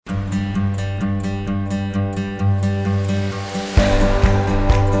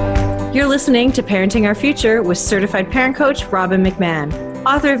You're listening to Parenting Our Future with certified parent coach Robin McMahon,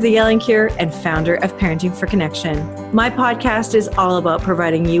 author of The Yelling Cure and founder of Parenting for Connection. My podcast is all about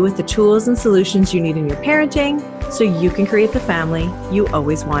providing you with the tools and solutions you need in your parenting so you can create the family you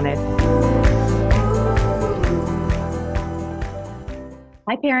always wanted.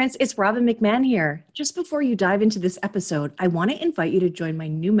 Hi parents, it's Robin McMahon here. Just before you dive into this episode, I want to invite you to join my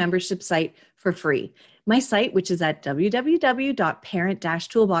new membership site for free. My site, which is at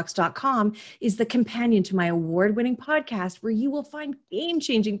www.parent-toolbox.com, is the companion to my award-winning podcast where you will find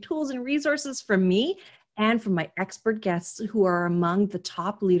game-changing tools and resources from me and from my expert guests who are among the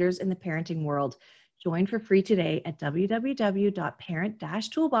top leaders in the parenting world. Join for free today at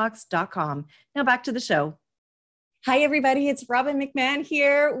www.parent-toolbox.com. Now back to the show. Hi, everybody. It's Robin McMahon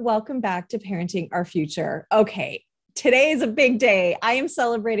here. Welcome back to Parenting Our Future. Okay, today is a big day. I am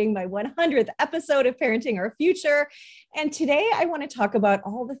celebrating my 100th episode of Parenting Our Future. And today I want to talk about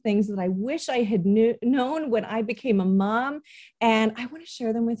all the things that I wish I had known when I became a mom. And I want to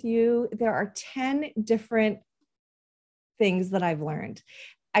share them with you. There are 10 different things that I've learned.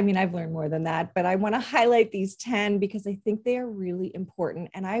 I mean, I've learned more than that, but I want to highlight these 10 because I think they are really important.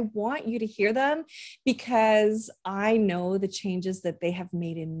 And I want you to hear them because I know the changes that they have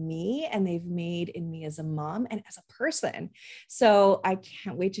made in me and they've made in me as a mom and as a person. So I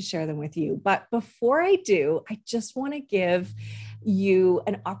can't wait to share them with you. But before I do, I just want to give you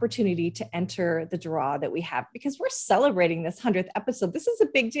an opportunity to enter the draw that we have because we're celebrating this 100th episode. This is a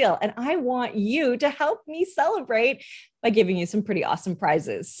big deal. And I want you to help me celebrate by giving you some pretty awesome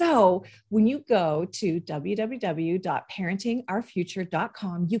prizes. So when you go to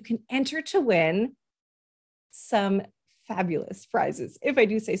www.parentingourfuture.com, you can enter to win some fabulous prizes, if I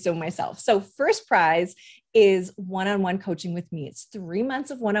do say so myself. So first prize is one-on-one coaching with me. It's 3 months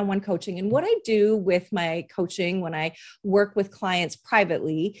of one-on-one coaching. And what I do with my coaching when I work with clients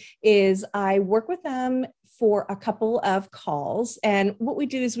privately is I work with them for a couple of calls. And what we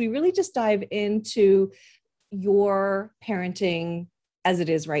do is we really just dive into your parenting as it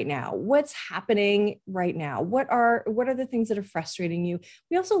is right now. What's happening right now? What are the things that are frustrating you?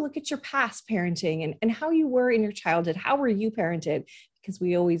 We also look at your past parenting and how you were in your childhood. How were you parented? Because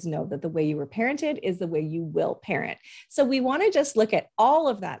we always know that the way you were parented is the way you will parent. So we want to just look at all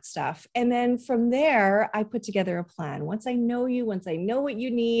of that stuff. And then from there, I put together a plan. Once I know you, once I know what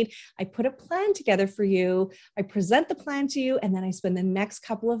you need, I put a plan together for you. I present the plan to you. And then I spend the next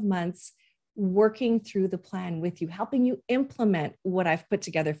couple of months working through the plan with you, helping you implement what I've put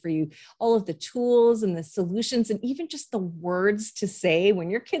together for you, all of the tools and the solutions, and even just the words to say. When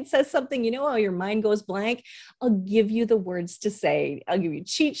your kid says something, how your mind goes blank, I'll give you the words to say. I'll give you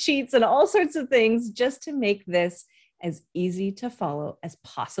cheat sheets and all sorts of things just to make this as easy to follow as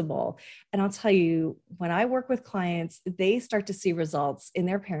possible. And I'll tell you, when I work with clients, they start to see results in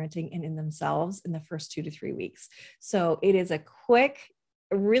their parenting and in themselves in the first 2 to 3 weeks. So it is a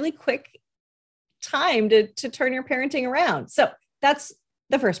really quick time to turn your parenting around. So that's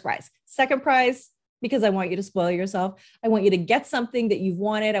the first prize. Second prize, because I want you to spoil yourself. I want you to get something that you've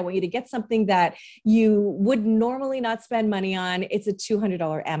wanted. I want you to get something that you would normally not spend money on. It's a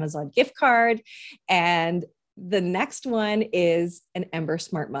 $200 Amazon gift card. And the next one is an Ember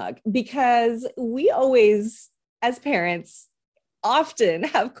Smart Mug, because we always, as parents, often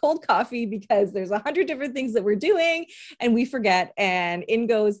have cold coffee because there's 100 different things that we're doing and we forget, and in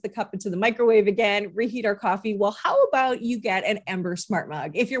goes the cup into the microwave again, reheat our coffee. Well, how about you get an Ember Smart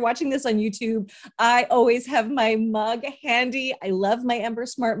Mug? If you're watching this on YouTube, I always have my mug handy. I love my Ember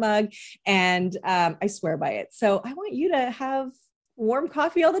Smart Mug and I swear by it. So I want you to have warm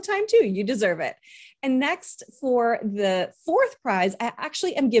coffee all the time too. You deserve it. And next, for the fourth prize, I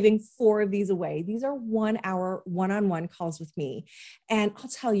actually am giving 4 of these away. These are 1 hour one-on-one calls with me. And I'll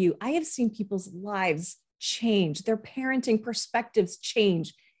tell you, I have seen people's lives change, their parenting perspectives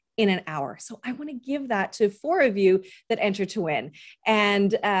change in an hour. So I want to give that to 4 of you that enter to win.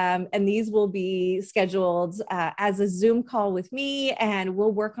 And these will be scheduled as a Zoom call with me, and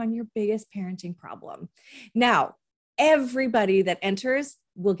we'll work on your biggest parenting problem. Now, everybody that enters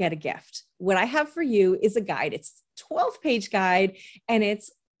will get a gift. What I have for you is a guide. It's a 12-page guide, and it's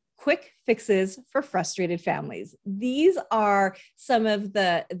quick fixes for frustrated families. These are some of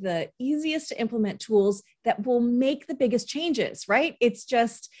the easiest to implement tools that will make the biggest changes, right? It's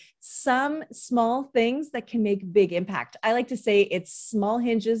just some small things that can make big impact. I like to say it's small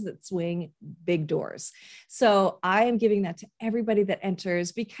hinges that swing big doors. So I am giving that to everybody that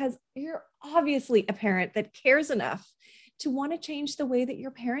enters because you're obviously a parent that cares enough to want to change the way that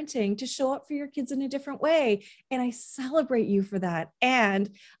you're parenting, to show up for your kids in a different way. And I celebrate you for that. And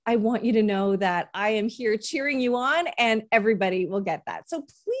I want you to know that I am here cheering you on, and everybody will get that. So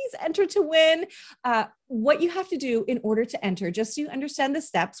please enter to win. What you have to do in order to enter, just so you understand the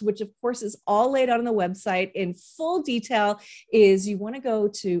steps, which of course is all laid out on the website in full detail, is you want to go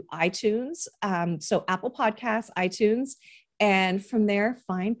to iTunes, so Apple Podcasts, iTunes, and from there,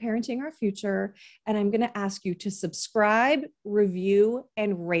 find Parenting Our Future. And I'm going to ask you to subscribe, review,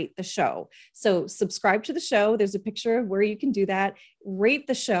 and rate the show. So subscribe to the show. There's a picture of where you can do that. Rate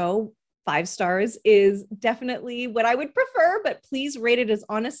the show. 5 stars is definitely what I would prefer, but please rate it as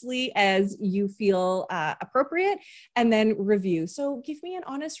honestly as you feel appropriate, and then review. So give me an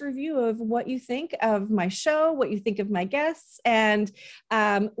honest review of what you think of my show, what you think of my guests. And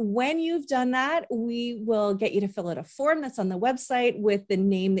when you've done that, we will get you to fill out a form that's on the website with the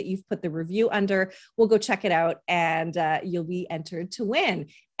name that you've put the review under. We'll go check it out, and you'll be entered to win.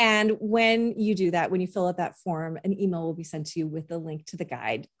 And when you do that, when you fill out that form, an email will be sent to you with a link to the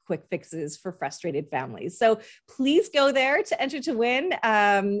guide, Quick Fixes for Frustrated Families. So please go there to enter to win.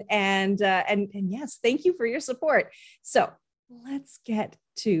 And yes, thank you for your support. So let's get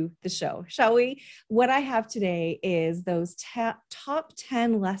to the show, shall we? What I have today is those top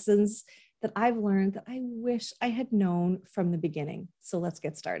 10 lessons that I've learned that I wish I had known from the beginning. So let's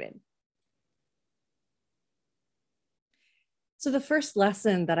get started. So the first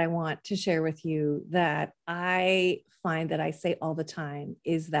lesson that I want to share with you that I find that I say all the time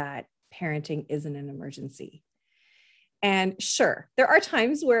is that parenting isn't an emergency. And sure, there are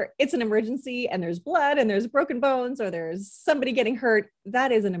times where it's an emergency and there's blood and there's broken bones or there's somebody getting hurt.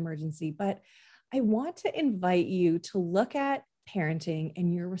 That is an emergency. But I want to invite you to look at parenting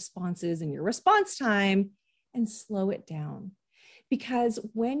and your responses and your response time and slow it down. Because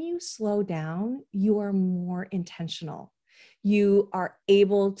when you slow down, you are more intentional. You are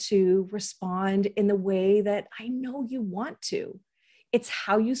able to respond in the way that I know you want to. It's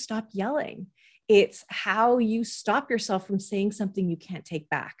how you stop yelling. It's how you stop yourself from saying something you can't take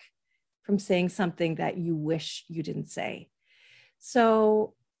back, from saying something that you wish you didn't say.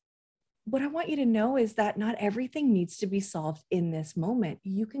 So what I want you to know is that not everything needs to be solved in this moment.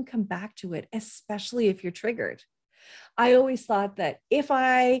 You can come back to it, especially if you're triggered. I always thought that if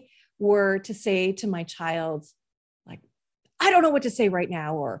I were to say to my child, like, I don't know what to say right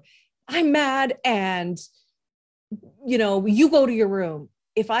now, or I'm mad and, you go to your room.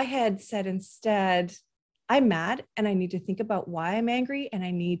 If I had said instead, I'm mad and I need to think about why I'm angry and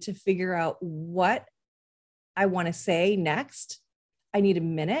I need to figure out what I want to say next, I need a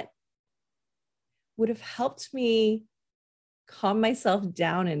minute, would have helped me calm myself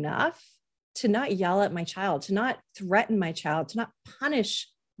down enough to not yell at my child, to not threaten my child, to not punish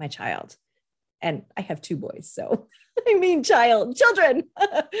my child. And I have 2 boys, so I mean children.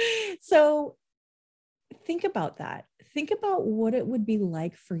 So think about that. Think about what it would be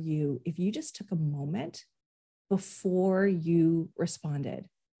like for you if you just took a moment before you responded.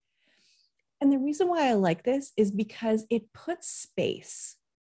 And the reason why I like this is because it puts space,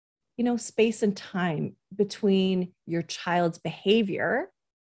 space and time between your child's behavior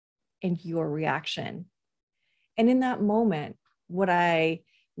and your reaction. And in that moment, what I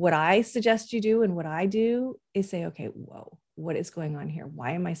suggest you do and what I do is say, okay, whoa, what is going on here?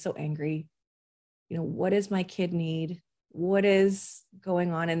 Why am I so angry? What does my kid need? What is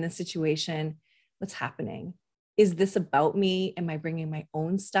going on in this situation? What's happening? Is this about me? Am I bringing my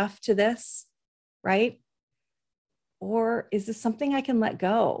own stuff to this? Right? Or is this something I can let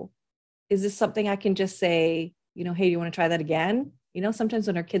go? Is this something I can just say, hey, do you want to try that again? Sometimes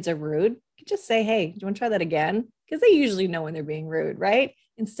when our kids are rude, you can just say, hey, do you want to try that again? Because they usually know when they're being rude, right?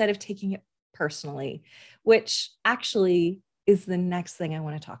 Instead of taking it personally, which actually is the next thing I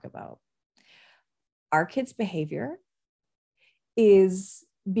want to talk about. Our kids' behavior is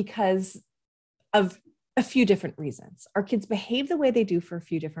because of a few different reasons. Our kids behave the way they do for a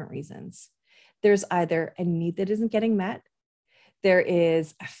few different reasons. There's either a need that isn't getting met. There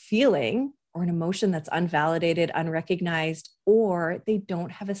is a feeling or an emotion that's unvalidated, unrecognized, or they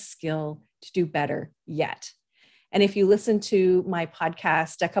don't have a skill to do better yet. And if you listen to my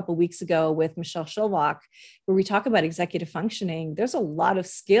podcast a couple of weeks ago with Michelle Schulbach, where we talk about executive functioning, there's a lot of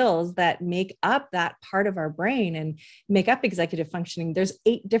skills that make up that part of our brain and make up executive functioning. There's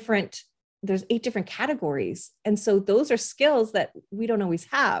 8 different categories. And so those are skills that we don't always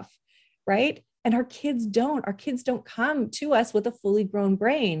have, right? And our kids don't come to us with a fully grown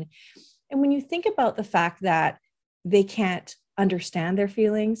brain. And when you think about the fact that they can't understand their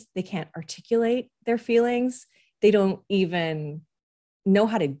feelings, they can't articulate their feelings, they don't even know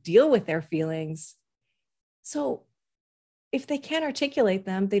how to deal with their feelings. So if they can't articulate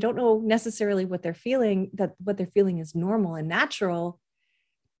them, they don't know necessarily what they're feeling, that what they're feeling is normal and natural.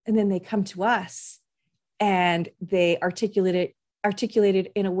 And then they come to us and they articulate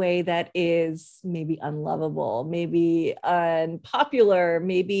it in a way that is maybe unlovable, maybe unpopular,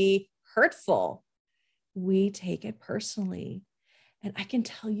 maybe hurtful. We take it personally. And I can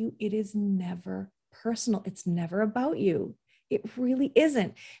tell you, it is never personal. It's never about you. It really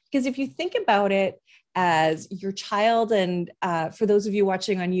isn't. Because if you think about it as your child, and for those of you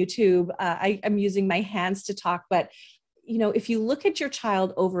watching on YouTube, I'm using my hands to talk, but if you look at your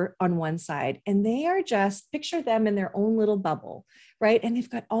child over on one side and they are just, picture them in their own little bubble, right? And they've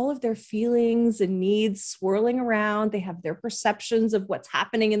got all of their feelings and needs swirling around. They have their perceptions of what's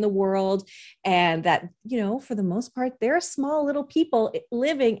happening in the world. And that, for the most part, they're small little people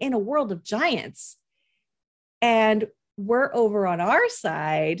living in a world of giants. And we're over on our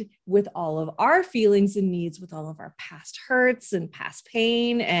side with all of our feelings and needs, with all of our past hurts and past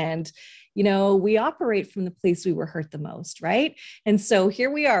pain. And, we operate from the place we were hurt the most, right? And so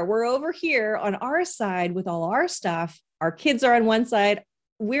here we are, we're over here on our side with all our stuff. Our kids are on one side,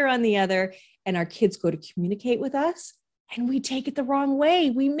 we're on the other, and our kids go to communicate with us. And we take it the wrong way.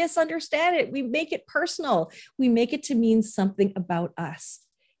 We misunderstand it. We make it personal. We make it to mean something about us.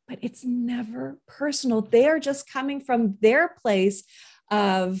 But it's never personal. They are just coming from their place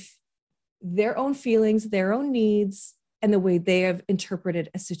of their own feelings, their own needs, and the way they have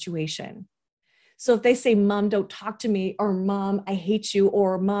interpreted a situation. So if they say, Mom, don't talk to me, or Mom, I hate you,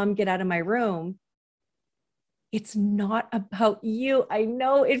 or Mom, get out of my room, it's not about you. I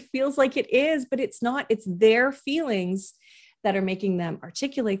know it feels like it is, but it's not. It's their feelings that are making them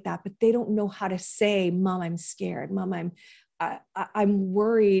articulate that, but they don't know how to say, Mom, I'm scared. Mom, I'm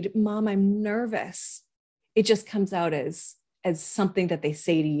worried. Mom, I'm nervous. It just comes out as something that they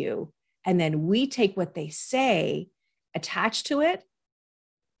say to you. And then we take what they say, attach to it,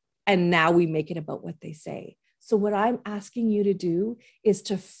 and now we make it about what they say. So what I'm asking you to do is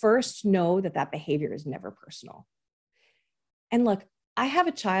to first know that behavior is never personal. And look, I have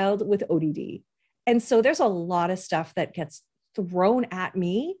a child with ODD. And so there's a lot of stuff that gets thrown at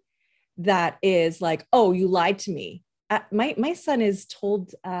me that is like, oh, you lied to me. My son is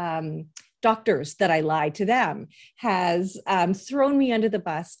told doctors that I lied to them, has thrown me under the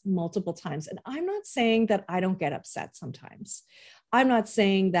bus multiple times. And I'm not saying that I don't get upset sometimes. I'm not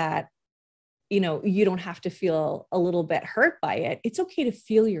saying that, you don't have to feel a little bit hurt by it. It's okay to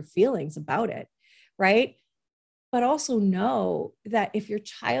feel your feelings about it, right? But also know that if your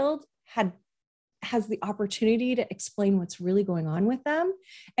child has the opportunity to explain what's really going on with them,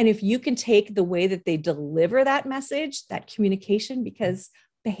 and if you can take the way that they deliver that message, that communication, because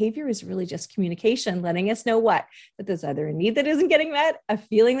behavior is really just communication, letting us know that there's either a need that isn't getting met, a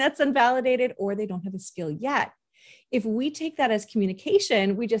feeling that's invalidated, or they don't have a skill yet. If we take that as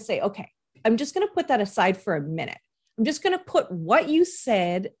communication, we just say, okay, I'm just going to put that aside for a minute. I'm just going to put what you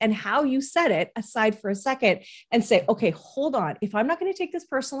said and how you said it aside for a second and say, okay, hold on. If I'm not going to take this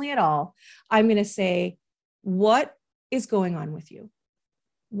personally at all, I'm going to say, what is going on with you?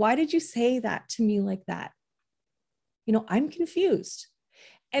 Why did you say that to me like that? I'm confused.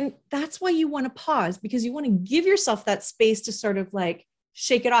 And that's why you want to pause, because you want to give yourself that space to sort of like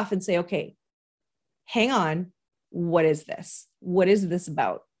shake it off and say, okay, hang on. What is this? What is this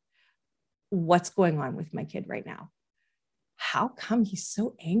about? What's going on with my kid right now? How come he's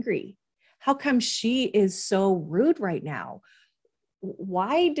so angry? How come she is so rude right now?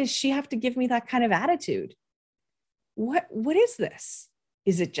 Why does she have to give me that kind of attitude? What is this?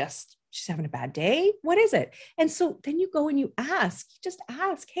 Is it just she's having a bad day? What is it? And so then you go and you just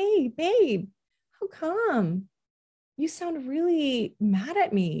ask, hey, babe, how come? You sound really mad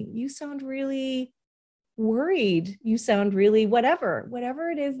at me. You sound really worried. You sound really whatever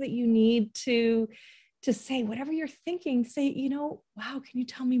it is that you need to say, whatever you're thinking, say, wow, can you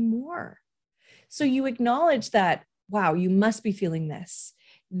tell me more? So you acknowledge that, wow, you must be feeling this.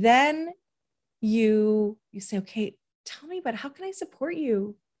 Then you say, okay, tell me about how can I support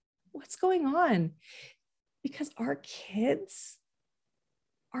you? What's going on? Because our kids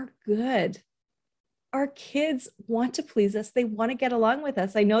are good. Our kids want to please us. They want to get along with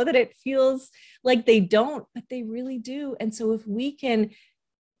us. I know that it feels like they don't, but they really do. And so if we can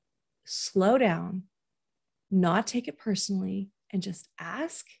slow down, not take it personally, and just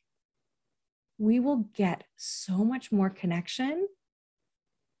ask, we will get so much more connection,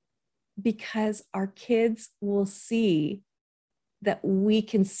 because our kids will see that we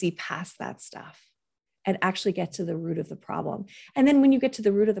can see past that stuff and actually get to the root of the problem. And then when you get to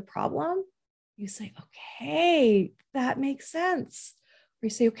the root of the problem, you say, okay, that makes sense. Or you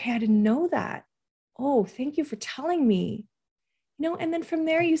say, okay, I didn't know that. Oh, thank you for telling me. And then from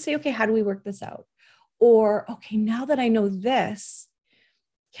there you say, okay, how do we work this out? Or, okay, now that I know this,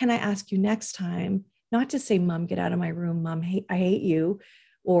 can I ask you next time not to say, Mom, get out of my room, Mom, I hate you,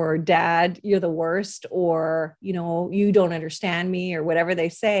 or Dad, you're the worst, or, you don't understand me, or whatever they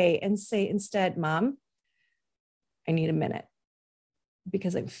say, and say instead, Mom, I need a minute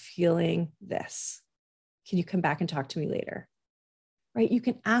because I'm feeling this. Can you come back and talk to me later? Right? You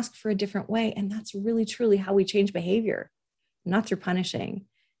can ask for a different way. And that's really, truly how we change behavior, not through punishing,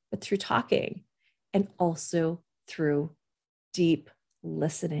 but through talking, and also through deep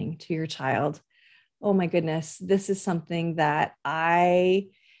listening to your child. Oh my goodness, this is something that I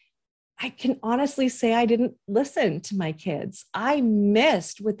can honestly say I didn't listen to my kids. I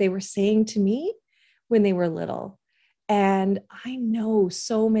missed what they were saying to me when they were little. And I know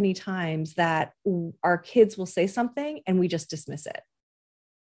so many times that our kids will say something and we just dismiss it.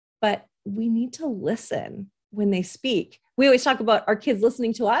 But we need to listen when they speak. We always talk about our kids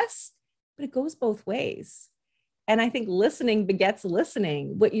listening to us, but it goes both ways. And I think listening begets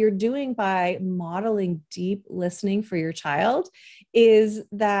listening. What you're doing by modeling deep listening for your child is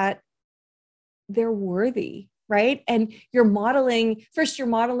that they're worthy, right? And you're modeling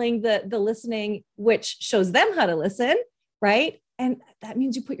the listening, which shows them how to listen, right? And that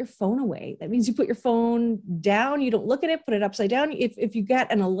means you put your phone away. That means you put your phone down. You don't look at it, put it upside down. If you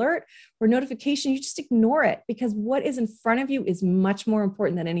get an alert or notification, you just ignore it, because what is in front of you is much more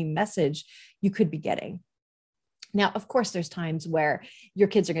important than any message you could be getting. Now, of course, there's times where your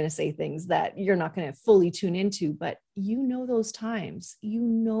kids are going to say things that you're not going to fully tune into, but those times,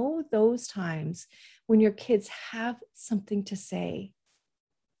 when your kids have something to say.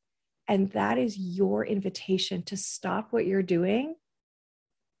 And that is your invitation to stop what you're doing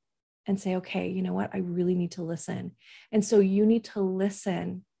and say, okay, you know what? I really need to listen. And so you need to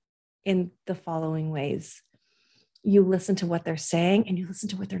listen in the following ways. You listen to what they're saying and you listen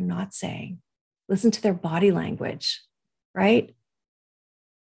to what they're not saying. Listen to their body language, right?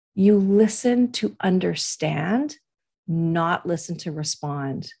 You listen to understand, not listen to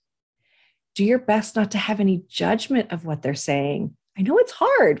respond. Do your best not to have any judgment of what they're saying. I know it's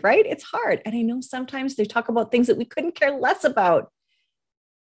hard, right? It's hard. And I know sometimes they talk about things that we couldn't care less about.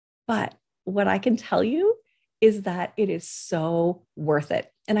 But what I can tell you is that it is so worth it.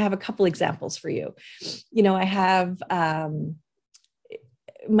 And I have a couple examples for you. I have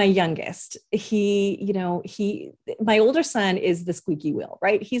my youngest, my older son is the squeaky wheel,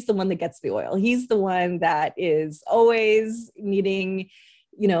 right? He's the one that gets the oil. He's the one that is always needing,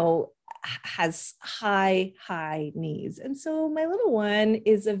 has high needs. And so my little one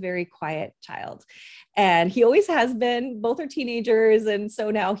is a very quiet child, and he always has been. Both are teenagers. And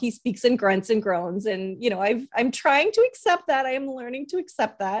so now he speaks in grunts and groans. And, I'm trying to accept that. I am learning to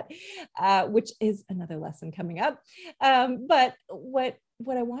accept that, which is another lesson coming up. But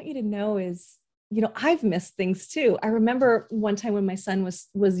what I want you to know is, I've missed things too. I remember one time when my son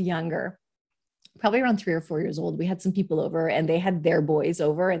was younger, probably around 3 or 4 years old, we had some people over and they had their boys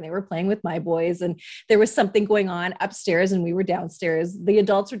over and they were playing with my boys, and there was something going on upstairs and we were downstairs. The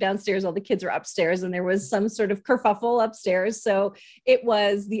adults were downstairs, all the kids were upstairs, and there was some sort of kerfuffle upstairs. So it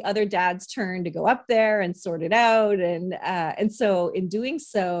was the other dad's turn to go up there and sort it out. And so in doing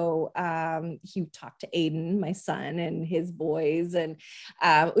so, he talked to Aiden, my son, and his boys, and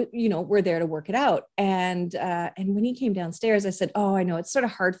we're there to work it out. And when he came downstairs, I said, oh, I know it's sort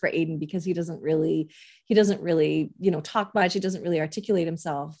of hard for Aiden because he doesn't really, talk much. He doesn't really articulate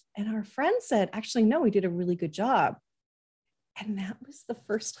himself. And our friend said, actually, no, he did a really good job. And that was the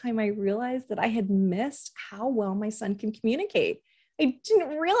first time I realized that I had missed how well my son can communicate. I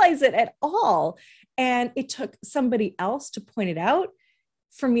didn't realize it at all. And it took somebody else to point it out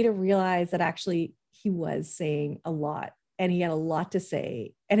for me to realize that actually he was saying a lot. And he had a lot to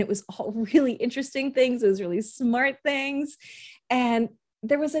say. And it was all really interesting things. It was really smart things. And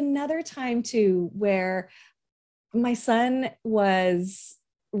there was another time too where my son was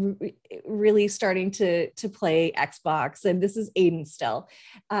really starting to play Xbox, and this is Aiden still.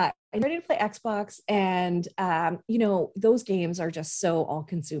 I started to play Xbox, and those games are just so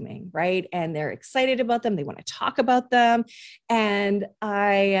all-consuming, right? And they're excited about them. They want to talk about them, and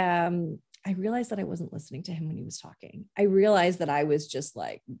I realized that I wasn't listening to him when he was talking. I realized that I was just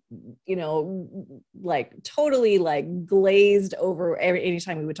totally glazed over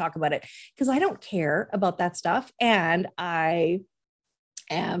anytime we would talk about it, because I don't care about that stuff. And I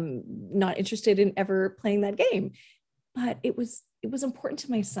am not interested in ever playing that game, but it was important to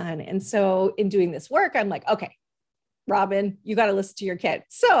my son. And so in doing this work, I'm like, okay, Robin, you got to listen to your kid.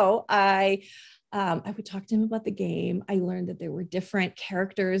 So I would talk to him about the game. I learned that there were different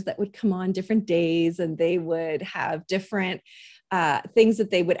characters that would come on different days, and they would have different things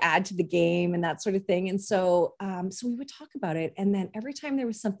that they would add to the game and that sort of thing. And so we would talk about it. And then every time there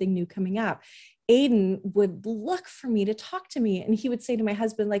was something new coming up, Aiden would look for me to talk to me. And he would say to my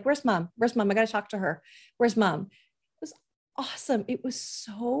husband, like, where's mom? Where's mom? I got to talk to her. Where's mom? It was awesome. It was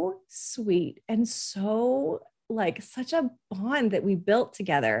so sweet and so like such a bond that we built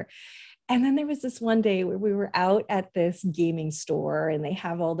together. And then there was this one day where we were out at this gaming store and they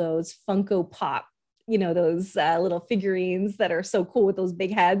have all those Funko Pop, those little figurines that are so cool with those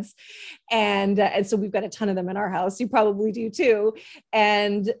big heads. And so we've got a ton of them in our house. You probably do too.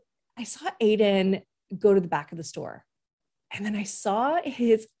 And I saw Aiden go to the back of the store. And then I saw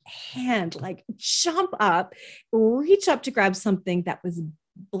his hand like jump up, reach up to grab something that was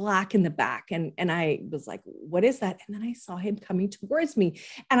black in the back. And I was like, what is that? And then I saw him coming towards me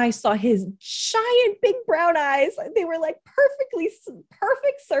and I saw his giant big brown eyes. They were like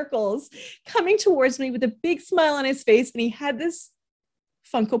perfect circles coming towards me with a big smile on his face. And he had this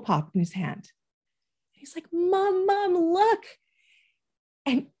Funko Pop in his hand. He's like, mom, look.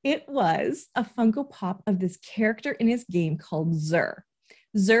 And it was a Funko Pop of this character in his game called Zur.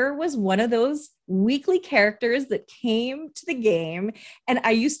 Zur was one of those weekly characters that came to the game. And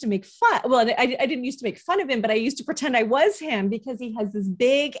I used to make fun. Well, I didn't used to make fun of him, but I used to pretend I was him because he has this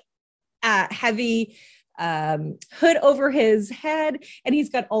big, heavy hood over his head. And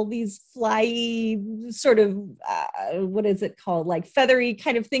he's got all these flyy sort of, what is it called? Like feathery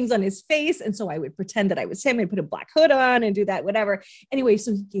kind of things on his face. And so I would pretend that I was him and put a black hood on and do that, whatever. Anyway,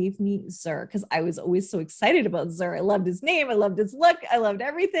 so he gave me Zur because I was always so excited about Zur. I loved his name. I loved his look. I loved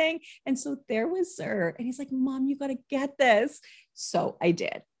everything. And so there was Zur. And he's like, mom, you got to get this. So I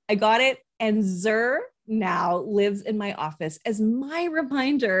did. I got it. And Zur now lives in my office as my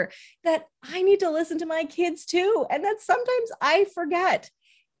reminder that I need to listen to my kids too. And that sometimes I forget.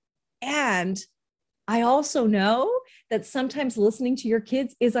 And I also know that sometimes listening to your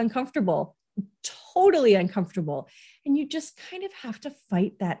kids is uncomfortable, totally uncomfortable. And you just kind of have to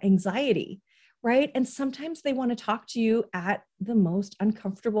fight that anxiety, right? And sometimes they want to talk to you at the most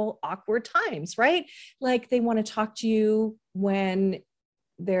uncomfortable, awkward times, right? Like they want to talk to you when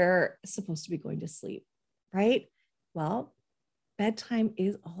they're supposed to be going to sleep, right? Well, bedtime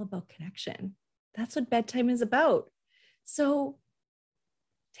is all about connection. That's what bedtime is about. So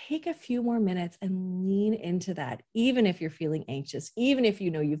take a few more minutes and lean into that, even if you're feeling anxious, even if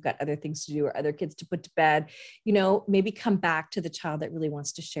you've got other things to do or other kids to put to bed, maybe come back to the child that really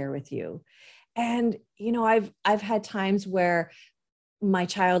wants to share with you. And, I've had times where my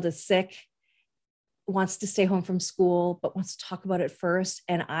child is sick, wants to stay home from school, but wants to talk about it first.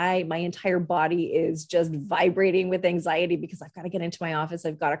 And my entire body is just vibrating with anxiety because I've got to get into my office.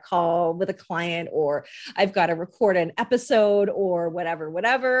 I've got a call with a client, or I've got to record an episode or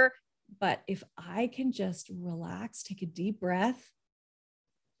whatever. But if I can just relax, take a deep breath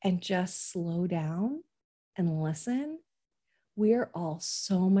and just slow down and listen, we're all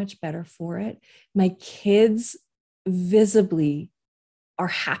so much better for it. My kids visibly are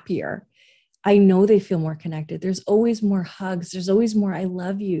happier. I know they feel more connected. There's always more hugs. There's always more I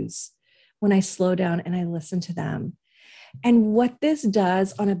love yous when I slow down and I listen to them. And what this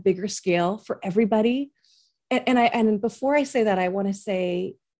does on a bigger scale for everybody. And before I say that, I want to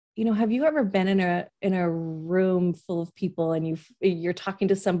say, have you ever been in a room full of people and you're talking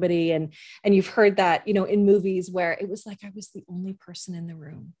to somebody and you've heard that, in movies where it was like I was the only person in the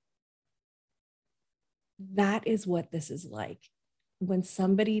room? That is what this is like. When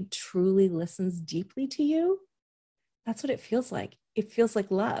somebody truly listens deeply to you, that's what it feels like. It feels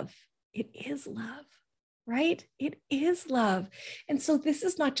like love. It is love, right? It is love. And so this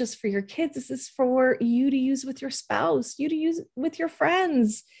is not just for your kids. This is for you to use with your spouse, you to use with your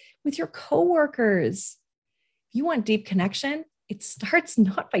friends, with your coworkers. If you want deep connection, it starts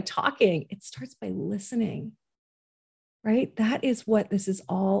not by talking. It starts by listening, right? That is what this is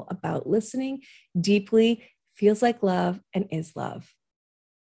all about. Listening deeply, feels like love, and is love.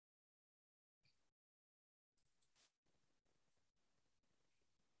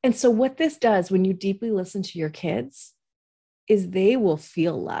 And so what this does when you deeply listen to your kids is they will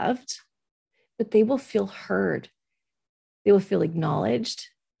feel loved, but they will feel heard. They will feel acknowledged.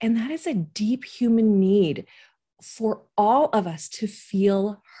 And that is a deep human need for all of us to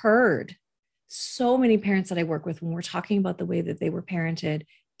feel heard. So many parents that I work with, when we're talking about the way that they were parented,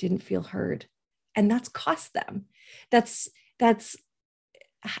 didn't feel heard. And that's cost them. That's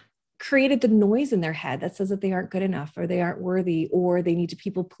created the noise in their head that says that they aren't good enough, or they aren't worthy, or they need to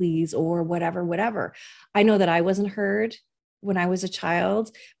people please, or whatever. I know that I wasn't heard when I was a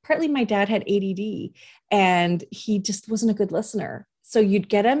child. Partly my dad had ADD and he just wasn't a good listener. So you'd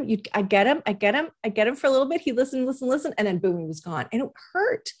get him, I get him for a little bit. He listened, and then boom, he was gone. And it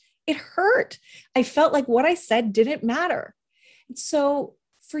hurt. It hurt. I felt like what I said didn't matter. And so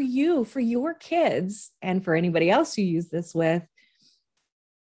for you, for your kids, and for anybody else you use this with,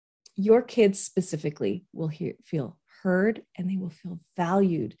 your kids specifically will feel heard, and they will feel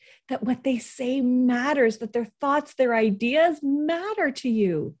valued, that what they say matters, that their thoughts, their ideas matter to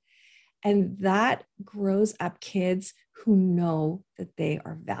you. And that grows up kids who know that they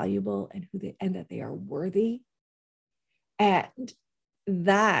are valuable and that they are worthy. And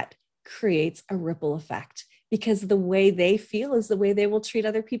that creates a ripple effect, because the way they feel is the way they will treat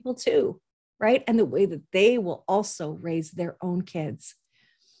other people too, right? And the way that they will also raise their own kids.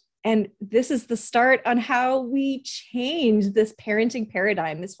 And this is the start on how we change this parenting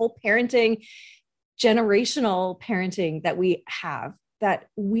paradigm, this whole parenting, generational parenting that we have, that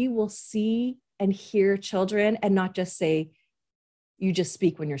we will see and hear children and not just say, you just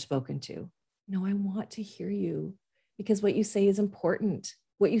speak when you're spoken to. No, I want to hear you, because what you say is important.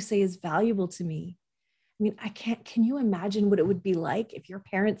 What you say is valuable to me. I mean, can you imagine what it would be like if your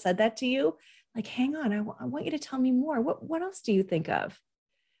parent said that to you? Like, hang on, I want you to tell me more. What else do you think of?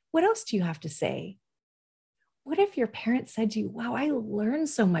 What else do you have to say? What if your parent said to you, wow, I learned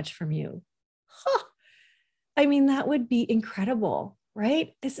so much from you? Huh. I mean, that would be incredible,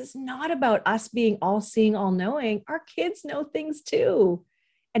 right? This is not about us being all seeing, all knowing. Our kids know things too.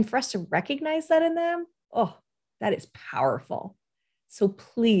 And for us to recognize that in them, oh, that is powerful. So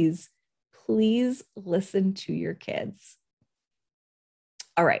please, please listen to your kids.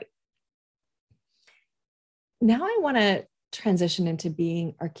 All right. Now I want to transition into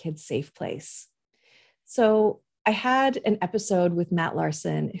being our kids' safe place. So I had an episode with Matt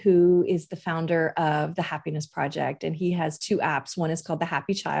Larson, who is the founder of the Happiness Project. And he has 2 apps. One is called The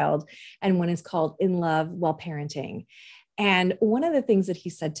Happy Child, and one is called In Love While Parenting. And one of the things that he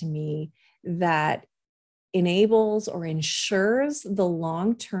said to me that enables or ensures the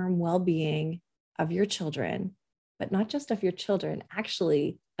long-term well-being of your children, but not just of your children,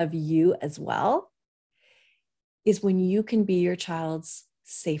 actually of you as well, is when you can be your child's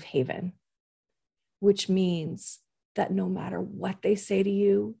safe haven, which means that no matter what they say to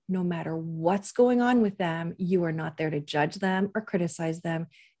you, no matter what's going on with them, you are not there to judge them or criticize them.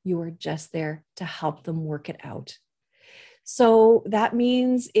 You are just there to help them work it out. So that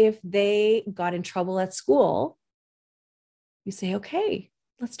means if they got in trouble at school, you say, okay,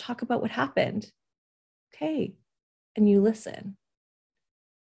 let's talk about what happened. Okay. And you listen.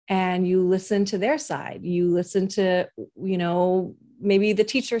 And you listen to their side. You listen to, maybe the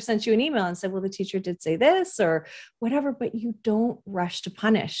teacher sent you an email and said, well, the teacher did say this or whatever, but you don't rush to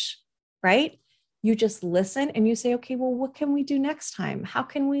punish, right? You just listen and you say, okay, well, what can we do next time? How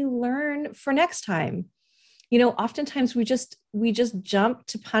can we learn for next time? Oftentimes we just jump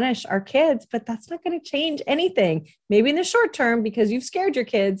to punish our kids, but that's not going to change anything. Maybe in the short term, because you've scared your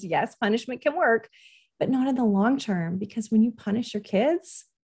kids. Yes, punishment can work, but not in the long term, because when you punish your kids,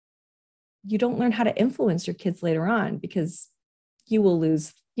 you don't learn how to influence your kids later on, because you will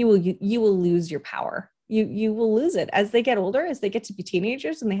lose your power. You will lose it as they get older, as they get to be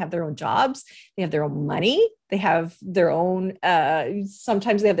teenagers and they have their own jobs, they have their own money, they have their own,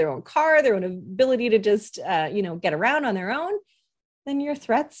 sometimes they have their own car, their own ability to just, get around on their own. Then your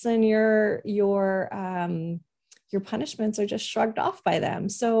threats and your punishments are just shrugged off by them.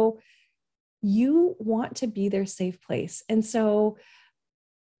 So you want to be their safe place. And so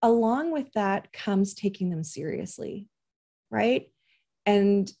along with that comes taking them seriously, right?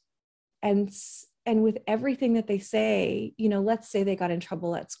 And with everything that they say, let's say they got in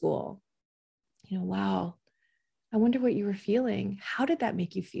trouble at school. Wow, I wonder what you were feeling. How did that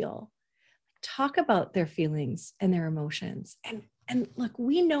make you feel? Talk about their feelings and their emotions. And look,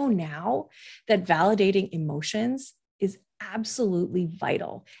 we know now that validating emotions is absolutely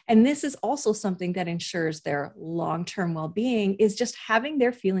vital. And this is also something that ensures their long-term well-being, is just having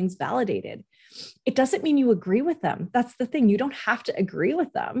their feelings validated. It doesn't mean you agree with them. That's the thing. You don't have to agree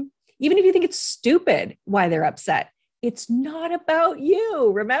with them. Even if you think it's stupid why they're upset, it's not about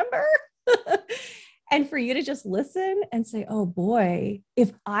you, remember? And for you to just listen and say, oh boy,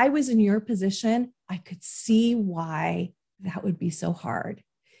 if I was in your position, I could see why that would be so hard.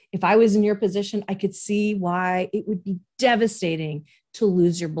 If I was in your position, I could see why it would be devastating to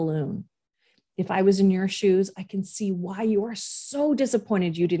lose your balloon. If I was in your shoes, I can see why you are so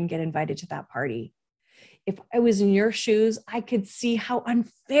disappointed you didn't get invited to that party. If I was in your shoes, I could see how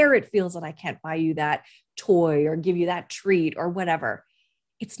unfair it feels that I can't buy you that toy or give you that treat or whatever.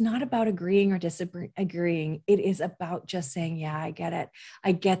 It's not about agreeing or disagreeing. It is about just saying, yeah, I get it.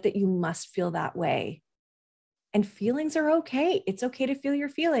 I get that you must feel that way. And feelings are okay. It's okay to feel your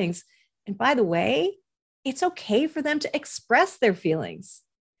feelings. And by the way, it's okay for them to express their feelings.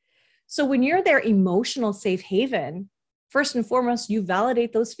 So when you're their emotional safe haven, first and foremost, you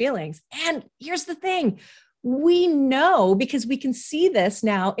validate those feelings. And here's the thing. We know, because we can see this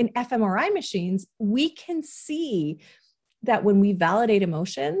now in fMRI machines, we can see that when we validate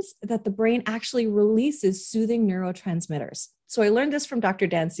emotions, that the brain actually releases soothing neurotransmitters. So I learned this from Dr.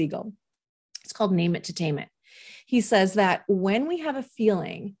 Dan Siegel. It's called Name It to Tame It. He says that when we have a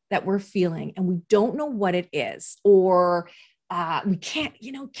feeling that we're feeling and we don't know what it is, or we can't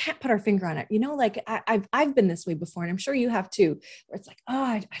put our finger on it. Like I've been this way before, and I'm sure you have too, where it's like, oh,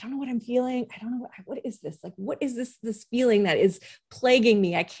 I don't know what I'm feeling. I don't know what is this? Like, what is this feeling that is plaguing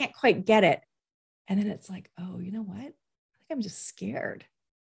me? I can't quite get it. And then it's like, oh, you know what? I think I'm just scared.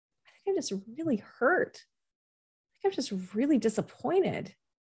 I think I'm just really hurt. I think I'm just really disappointed.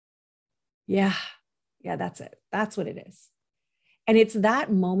 Yeah, that's it. That's what it is. And it's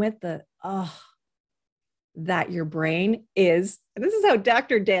that moment that your brain is, and this is how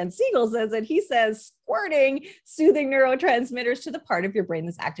Dr. Dan Siegel says it. He says, squirting soothing neurotransmitters to the part of your brain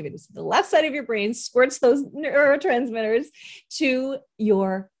that's activated. So the left side of your brain squirts those neurotransmitters to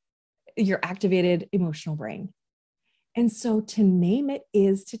your activated emotional brain. And so to name it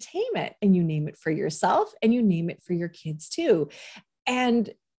is to tame it. And you name it for yourself and you name it for your kids too.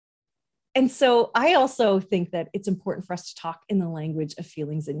 And so I also think that it's important for us to talk in the language of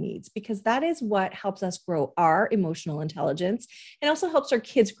feelings and needs, because that is what helps us grow our emotional intelligence and also helps our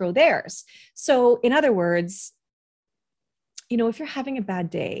kids grow theirs. So in other words, if you're having a bad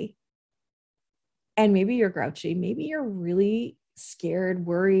day and maybe you're grouchy, maybe you're really scared,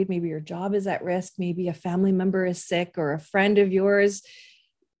 worried, maybe your job is at risk, maybe a family member is sick or a friend of yours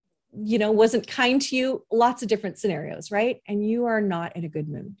wasn't kind to you, lots of different scenarios, right? And you are not in a good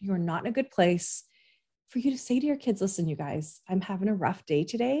mood. You are not in a good place for you to say to your kids, listen, you guys, I'm having a rough day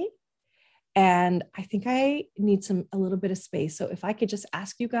today. And I think I need a little bit of space. So if I could just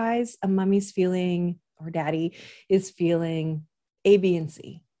ask you guys, a mommy's feeling or daddy is feeling A, B, and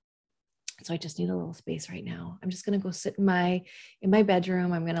C. So I just need a little space right now. I'm just going to go sit in my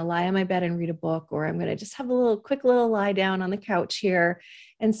bedroom. I'm going to lie on my bed and read a book, or I'm going to just have a quick little lie down on the couch here.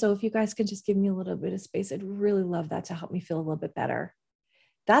 And so if you guys can just give me a little bit of space, I'd really love that to help me feel a little bit better.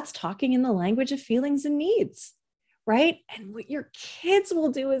 That's talking in the language of feelings and needs, right? And what your kids will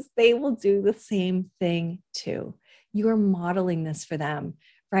do is they will do the same thing too. You are modeling this for them,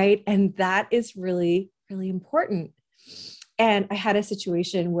 right? And that is really, really important. And I had a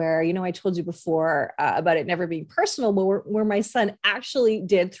situation where, I told you before about it never being personal, but where my son actually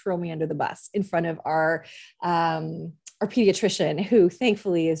did throw me under the bus in front of our pediatrician, who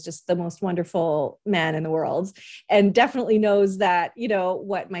thankfully is just the most wonderful man in the world and definitely knows that,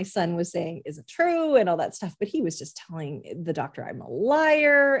 what my son was saying isn't true and all that stuff. But he was just telling the doctor I'm a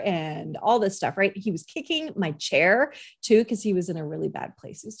liar and all this stuff, right? He was kicking my chair too, because he was in a really bad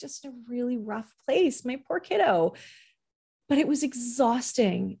place. It was just a really rough place, my poor kiddo. But it was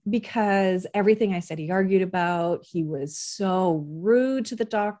exhausting because everything I said he argued about. He was so rude to the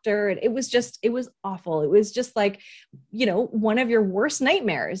doctor. And it was awful. It was just like, one of your worst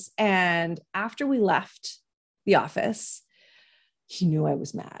nightmares. And after we left the office, he knew I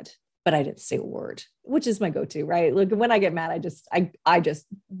was mad, but I didn't say a word, which is my go-to, right? Look, when I get mad, I just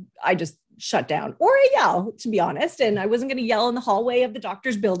shut down, or I yell, to be honest. And I wasn't going to yell in the hallway of the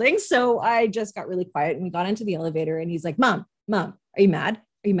doctor's building. So I just got really quiet, and we got into the elevator, and he's like, Mom, are you mad?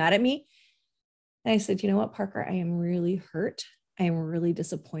 Are you mad at me? And I said, you know what, Parker, I am really hurt. I am really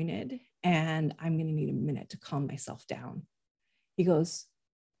disappointed, and I'm going to need a minute to calm myself down. He goes,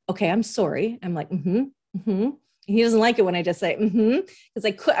 okay, I'm sorry. I'm like, He doesn't like it when I just say,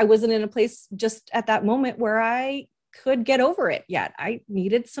 because I wasn't in a place just at that moment where I could get over it yet. I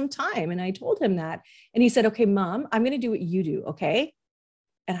needed some time. And I told him that. And he said, okay, Mom, I'm going to do what you do. Okay.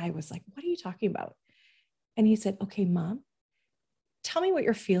 And I was like, what are you talking about? And he said, okay, Mom, tell me what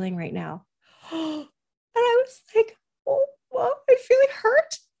you're feeling right now. And I was like, oh, well, I'm feeling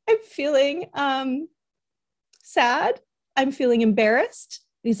hurt. I'm feeling sad. I'm feeling embarrassed.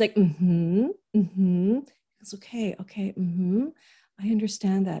 And he's like, It's okay. I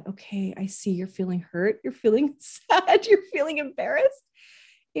understand that. Okay, I see you're feeling hurt. You're feeling sad. You're feeling embarrassed.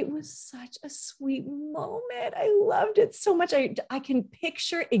 It was such a sweet moment. I loved it so much. I can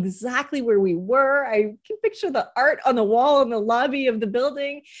picture exactly where we were. I can picture the art on the wall in the lobby of the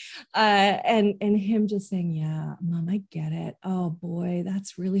building, and him just saying, yeah, Mom, I get it. Oh boy,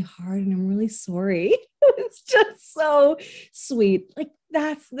 that's really hard. And I'm really sorry. It's just so sweet. Like,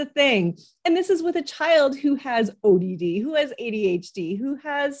 that's the thing. And this is with a child who has ODD, who has ADHD, who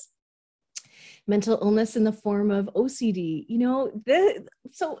has mental illness in the form of OCD,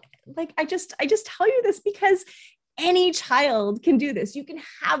 so like, I just tell you this because any child can do this. You can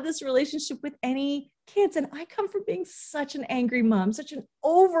have this relationship with any kids. And I come from being such an angry mom, such an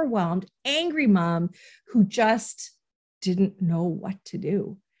overwhelmed, angry mom who just didn't know what to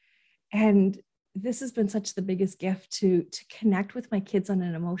do. And this has been such the biggest gift to connect with my kids on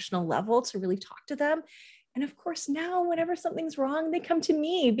an emotional level, to really talk to them. And of course, now whenever something's wrong, they come to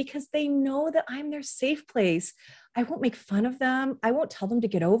me because they know that I'm their safe place. I won't make fun of them. I won't tell them to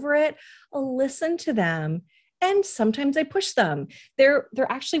get over it. I'll listen to them. And sometimes I push them. There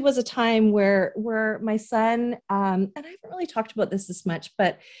actually was a time where my son, and I haven't really talked about this much,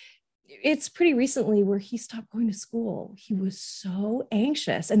 but it's pretty recently, where he stopped going to school. He was so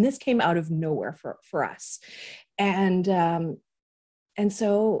anxious, and this came out of nowhere for us. And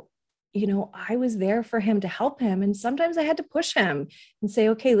so, I was there for him to help him. And sometimes I had to push him and say,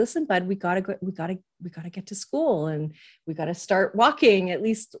 okay, listen, bud, we gotta get to school, and we gotta start walking, at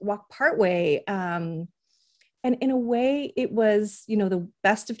least walk part way. And in a way, it was, the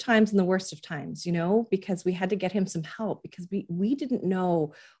best of times and the worst of times, because we had to get him some help, because we didn't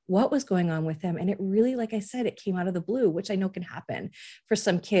know what was going on with him. And it really, like I said, it came out of the blue, which I know can happen for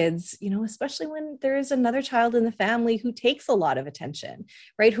some kids, especially when there is another child in the family who takes a lot of attention,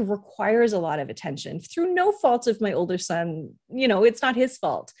 right? Who requires a lot of attention through no fault of my older son. It's not his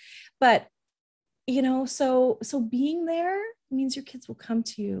fault. But, so being there means your kids will come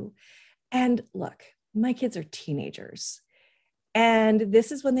to you. And look, my kids are teenagers, and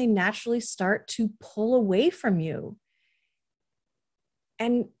this is when they naturally start to pull away from you.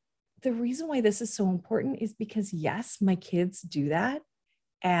 And the reason why this is so important is because, yes, my kids do that.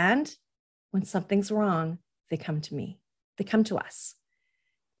 And when something's wrong, they come to me, they come to us.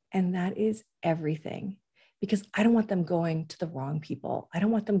 And that is everything, because I don't want them going to the wrong people. I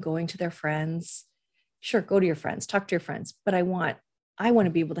don't want them going to their friends. Sure, go to your friends, talk to your friends, but I want to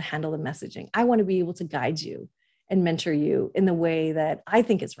be able to handle the messaging. I want to be able to guide you and mentor you in the way that I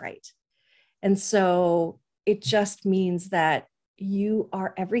think is right. And so it just means that you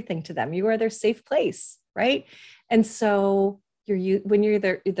are everything to them. You are their safe place, right? And so when you're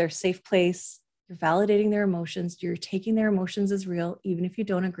their safe place, you're validating their emotions. You're taking their emotions as real, even if you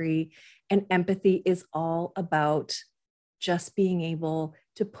don't agree. And empathy is all about just being able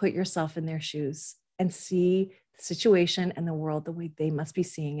to put yourself in their shoes and see the situation and the world the way they must be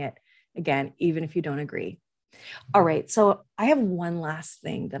seeing it, again, even if you don't agree. All right, so I have one last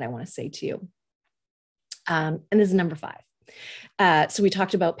thing that I want to say to you. And this is number 5. So we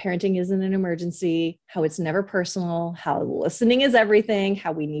talked about parenting isn't an emergency, how it's never personal, how listening is everything,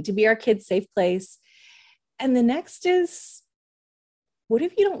 how we need to be our kids' safe place. And the next is, what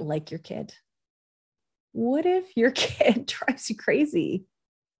if you don't like your kid? What if your kid drives you crazy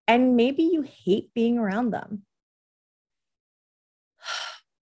and maybe you hate being around them?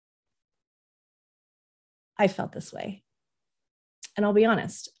 I felt this way. And I'll be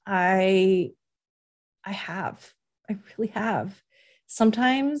honest, I really have.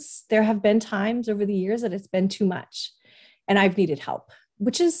 Sometimes there have been times over the years that it's been too much and I've needed help,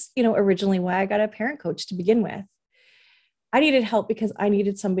 which is, originally why I got a parent coach to begin with. I needed help because I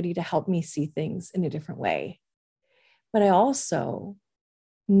needed somebody to help me see things in a different way. But I also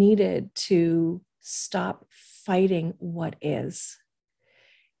needed to stop fighting what is.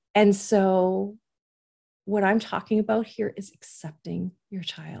 And so what I'm talking about here is accepting your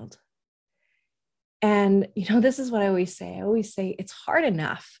child. And, this is what I always say. I always say it's hard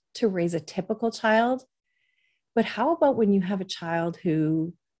enough to raise a typical child, but how about when you have a child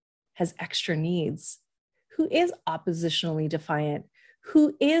who has extra needs, who is oppositionally defiant,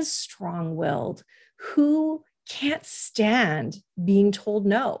 who is strong-willed, who can't stand being told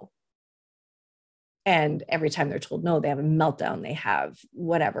no? And every time they're told no, they have a meltdown, they have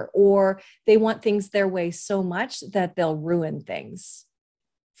whatever, or they want things their way so much that they'll ruin things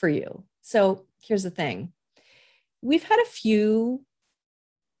for you. So here's the thing. We've had a few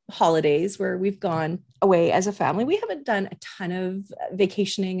holidays where we've gone away as a family. We haven't done a ton of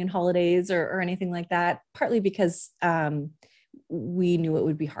vacationing and holidays or anything like that, partly because we knew it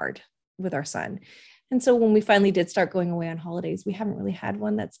would be hard with our son. And so when we finally did start going away on holidays, we haven't really had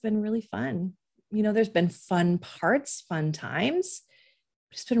one that's been really fun. There's been fun parts, fun times,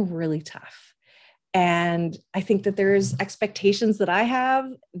 but it's been really tough. And I think that there's expectations that I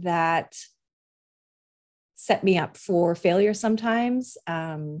have that set me up for failure sometimes.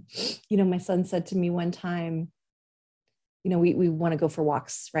 My son said to me one time, we want to go for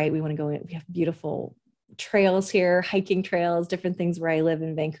walks, right? We want to go, we have beautiful trails here, hiking trails, different things where I live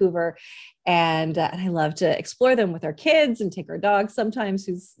in Vancouver. And I love to explore them with our kids and take our dog sometimes,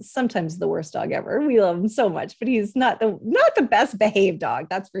 who's sometimes the worst dog ever. We love him so much, but he's not the best behaved dog,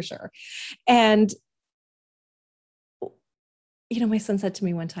 that's for sure. And my son said to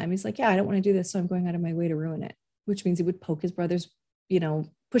me one time, he's like, yeah, I don't want to do this, so I'm going out of my way to ruin it, which means he would poke his brother's,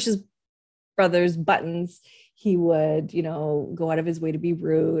 push his brother's buttons. He would, go out of his way to be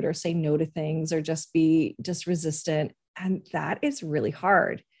rude or say no to things or just be resistant. And that is really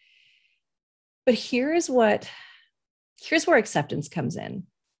hard. But here's where acceptance comes in.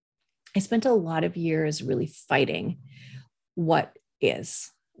 I spent a lot of years really fighting what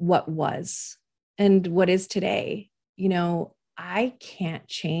was, and what is today. I can't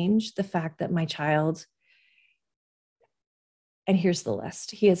change the fact that my child, and here's the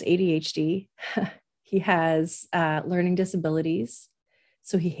list. He has ADHD. He has learning disabilities.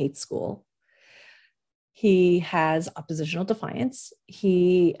 So he hates school. He has oppositional defiance.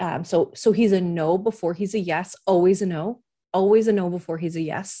 So he's a no before he's a yes, always a no before he's a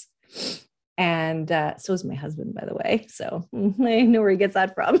yes. And so is my husband, by the way. So I know where he gets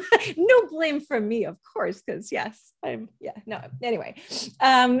that from. No blame from me, of course, because yes, anyway.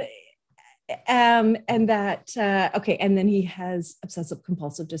 And that, okay. And then he has obsessive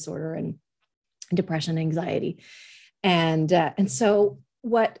compulsive disorder and depression, anxiety. And so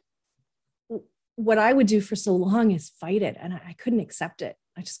what I would do for so long is fight it. And I couldn't accept it.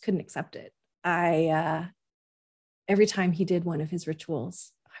 I just couldn't accept it. Every time he did one of his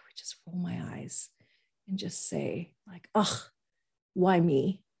rituals, I would just roll my eyes and just say like, ugh, why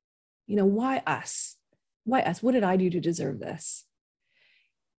me? Why us? Why us? What did I do to deserve this?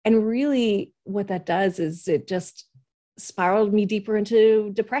 And really what that does is it just spiraled me deeper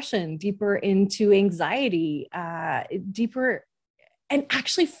into depression, deeper into anxiety, deeper, and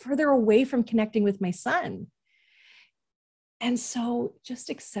actually further away from connecting with my son. And so just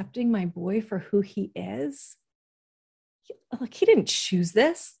accepting my boy for who he is, he didn't choose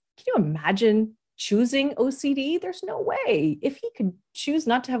this. Can you imagine choosing OCD? There's no way. If he could choose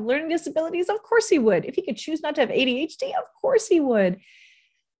not to have learning disabilities, of course he would. If he could choose not to have ADHD, of course he would.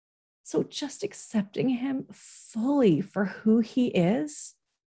 So just accepting him fully for who he is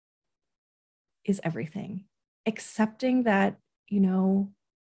everything. Accepting that,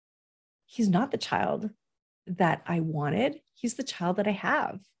 he's not the child that I wanted. He's the child that I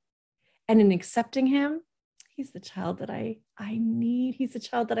have. And in accepting him, he's the child that I need. He's the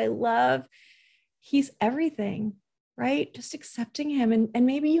child that I love. He's everything, right? Just accepting him. And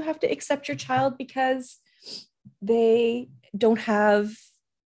maybe you have to accept your child because they don't have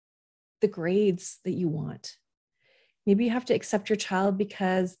the grades that you want. Maybe you have to accept your child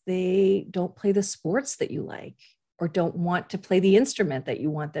because they don't play the sports that you like, or don't want to play the instrument that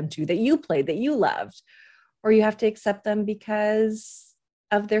you want them to, that you played, that you loved. Or you have to accept them because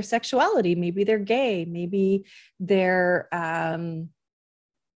of their sexuality. Maybe they're gay. Maybe they're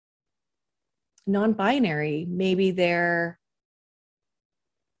non-binary. Maybe they're,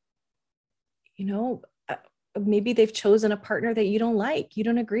 maybe they've chosen a partner that you don't like, you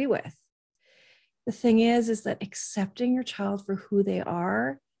don't agree with. The thing is that accepting your child for who they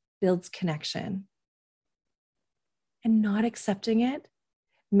are builds connection. And not accepting it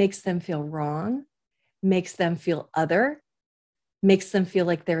makes them feel wrong, makes them feel other, makes them feel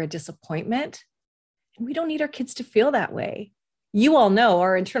like they're a disappointment. And we don't need our kids to feel that way. You all know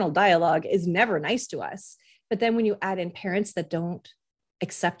our internal dialogue is never nice to us. But then when you add in parents that don't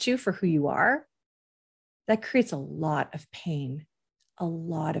accept you for who you are, that creates a lot of pain, a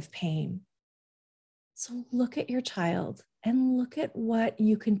lot of pain. So look at your child and look at what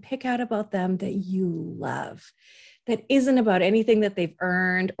you can pick out about them that you love, that isn't about anything that they've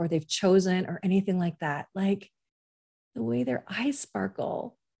earned or they've chosen or anything like that. Like the way their eyes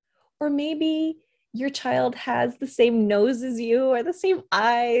sparkle, or maybe your child has the same nose as you, or the same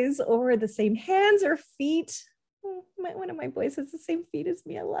eyes, or the same hands or feet. One of my boys has the same feet as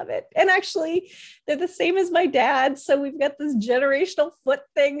me. I love it. And actually, they're the same as my dad. So we've got this generational foot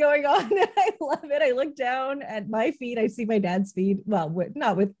thing going on. And I love it. I look down at my feet. I see my dad's feet. Well,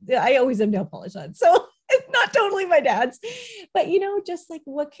 I always have nail polish on. So it's not totally my dad's. But, just like,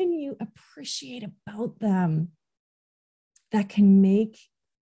 what can you appreciate about them that can make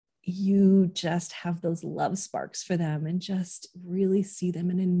you just have those love sparks for them and just really see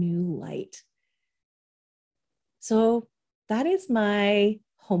them in a new light? So that is my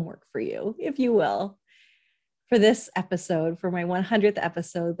homework for you, if you will, for this episode, for my 100th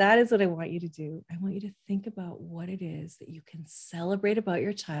episode. That is what I want you to do. I want you to think about what it is that you can celebrate about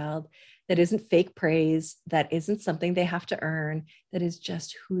your child that isn't fake praise, that isn't something they have to earn, that is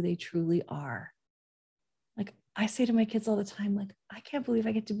just who they truly are. I say to my kids all the time, like, I can't believe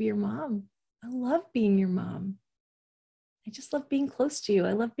I get to be your mom. I love being your mom. I just love being close to you.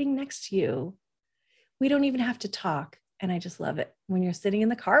 I love being next to you. We don't even have to talk. And I just love it when you're sitting in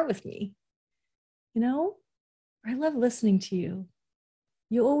the car with me. You know, I love listening to you.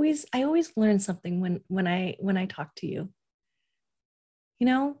 I always learn something when I talk to you. You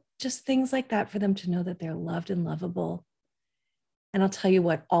know, just things like that for them to know that they're loved and lovable. And I'll tell you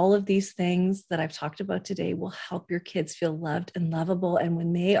what, all of these things that I've talked about today will help your kids feel loved and lovable. And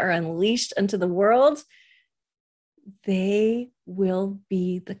when they are unleashed into the world, they will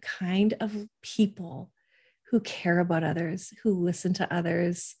be the kind of people who care about others, who listen to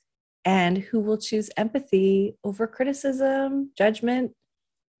others, and who will choose empathy over criticism, judgment,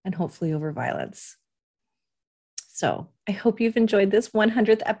 and hopefully over violence. So I hope you've enjoyed this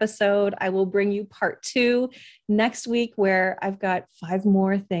 100th episode. I will bring you part 2 next week, where I've got 5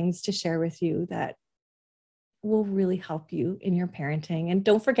 more things to share with you that will really help you in your parenting. And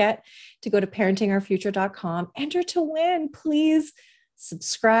don't forget to go to parentingourfuture.com, enter to win. Please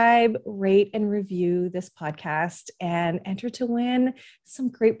subscribe, rate, and review this podcast, and enter to win some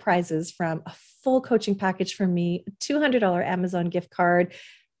great prizes, from a full coaching package from me, a $200 Amazon gift card,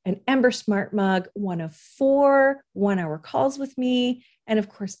 an Ember Smart Mug, one of 4 1-hour calls with me. And of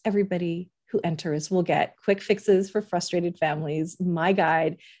course, everybody who enters will get Quick Fixes for Frustrated Families, my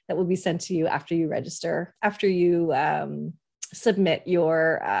guide that will be sent to you after you register, after you submit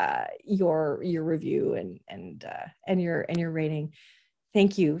your review and your rating.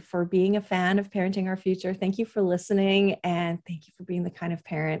 Thank you for being a fan of Parenting Our Future. Thank you for listening, and thank you for being the kind of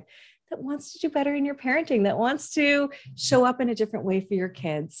parent that wants to do better in your parenting, that wants to show up in a different way for your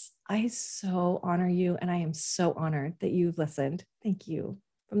kids. I so honor you, and I am so honored that you've listened. Thank you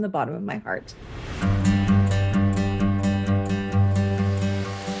from the bottom of my heart.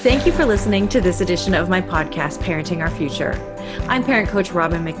 Thank you for listening to this edition of my podcast, Parenting Our Future. I'm parent coach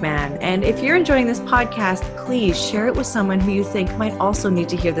Robin McMahon, and if you're enjoying this podcast, please share it with someone who you think might also need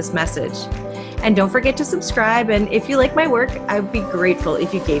to hear this message. And don't forget to subscribe, and if you like my work, I would be grateful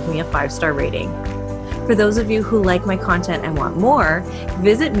if you gave me a 5-star rating. For those of you who like my content and want more,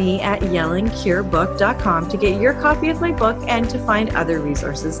 visit me at yellingcurebook.com to get your copy of my book and to find other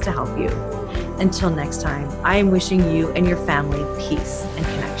resources to help you. Until next time, I am wishing you and your family peace and